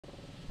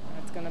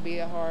it's going to be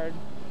a hard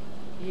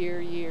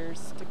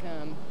years to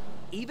come.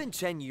 Even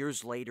 10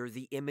 years later,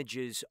 the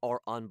images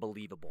are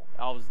unbelievable.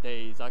 I was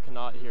dazed. I could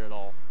not hear it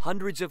all.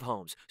 Hundreds of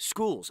homes,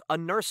 schools, a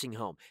nursing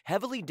home,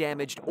 heavily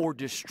damaged or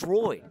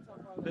destroyed.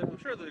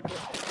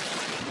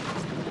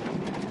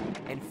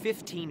 And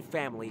 15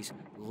 families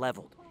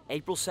leveled.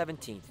 April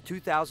 17th,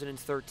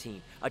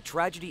 2013, a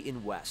tragedy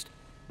in West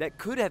that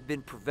could have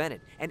been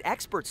prevented, and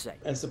experts say.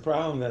 It's a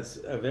problem that's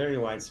very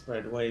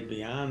widespread, way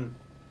beyond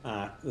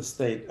the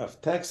state of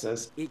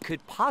Texas. It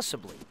could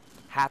possibly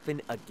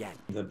happen again.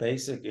 The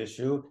basic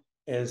issue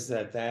is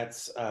that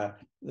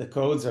the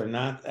codes are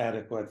not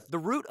adequate. The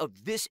root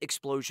of this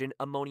explosion,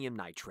 ammonium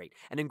nitrate,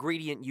 an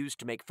ingredient used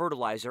to make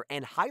fertilizer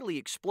and highly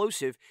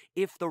explosive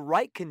if the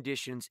right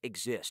conditions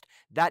exist.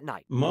 That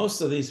night,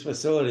 most of these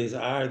facilities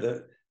are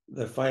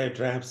the fire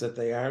traps that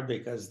they are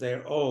because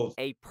they're old.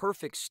 A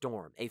perfect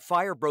storm. A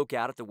fire broke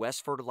out at the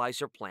West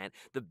Fertilizer plant.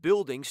 The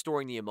building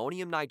storing the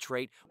ammonium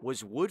nitrate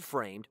was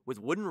wood-framed with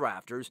wooden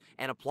rafters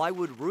and a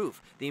plywood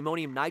roof. The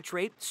ammonium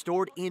nitrate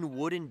stored in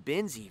wooden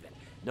bins even.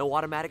 No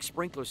automatic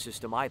sprinkler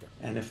system either.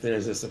 And if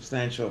there's a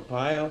substantial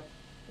pile,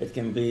 it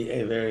can be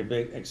a very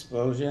big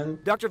explosion.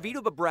 Dr.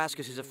 Vyto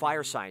Babrauskas is a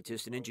fire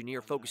scientist and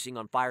engineer focusing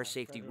on fire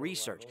safety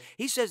research.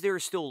 He says there are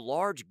still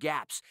large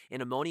gaps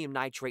in ammonium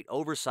nitrate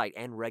oversight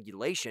and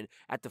regulation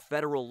at the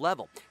federal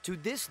level. To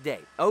this day,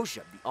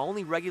 OSHA, the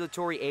only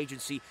regulatory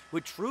agency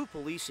with true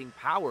policing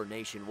power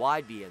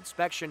nationwide via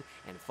inspection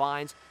and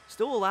fines,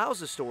 still allows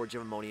the storage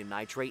of ammonium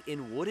nitrate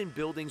in wooden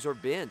buildings or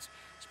bins.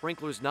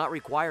 Sprinklers not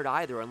required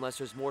either unless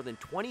there's more than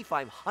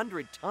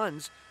 2,500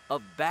 tons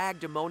of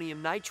bagged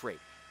ammonium nitrate.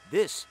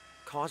 This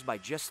caused by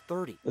just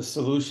 30. The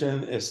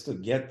solution is to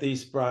get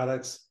these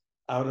products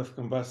out of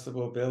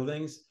combustible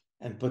buildings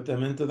and put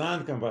them into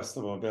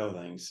non-combustible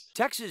buildings.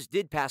 Texas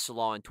did pass a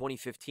law in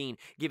 2015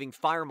 giving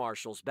fire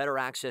marshals better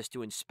access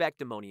to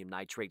inspect ammonium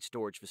nitrate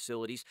storage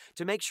facilities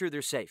to make sure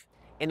they're safe.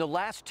 In the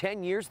last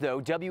 10 years, though,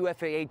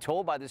 WFAA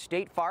told by the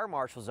state fire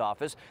marshal's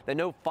office that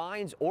no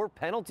fines or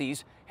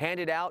penalties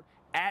handed out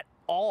at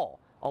all,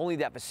 only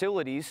that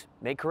facilities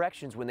make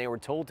corrections when they were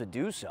told to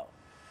do so.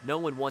 No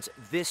one wants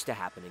this to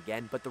happen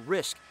again, but the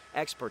risk,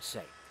 experts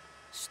say,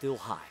 still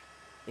high.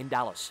 In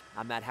Dallas,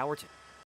 I'm Matt Howerton.